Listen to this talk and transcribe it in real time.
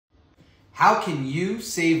How can you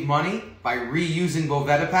save money by reusing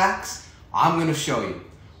Boveda packs? I'm going to show you.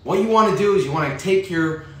 What you want to do is you want to take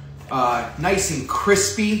your nice and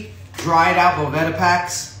crispy, dried out Boveda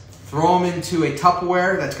packs, throw them into a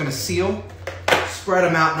Tupperware that's going to seal, spread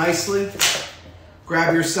them out nicely,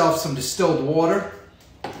 grab yourself some distilled water,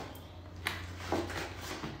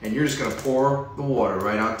 and you're just going to pour the water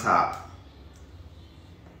right on top.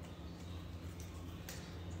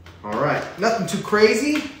 All right, nothing too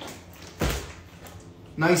crazy.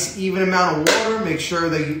 Nice even amount of water. Make sure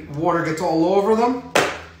the water gets all over them.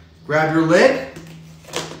 Grab your lid.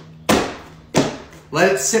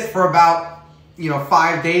 Let it sit for about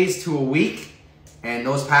 5 days to a week, and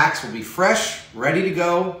those packs will be fresh, ready to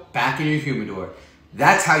go, back in your humidor.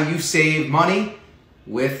 That's how you save money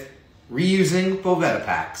with reusing Boveda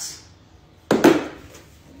packs.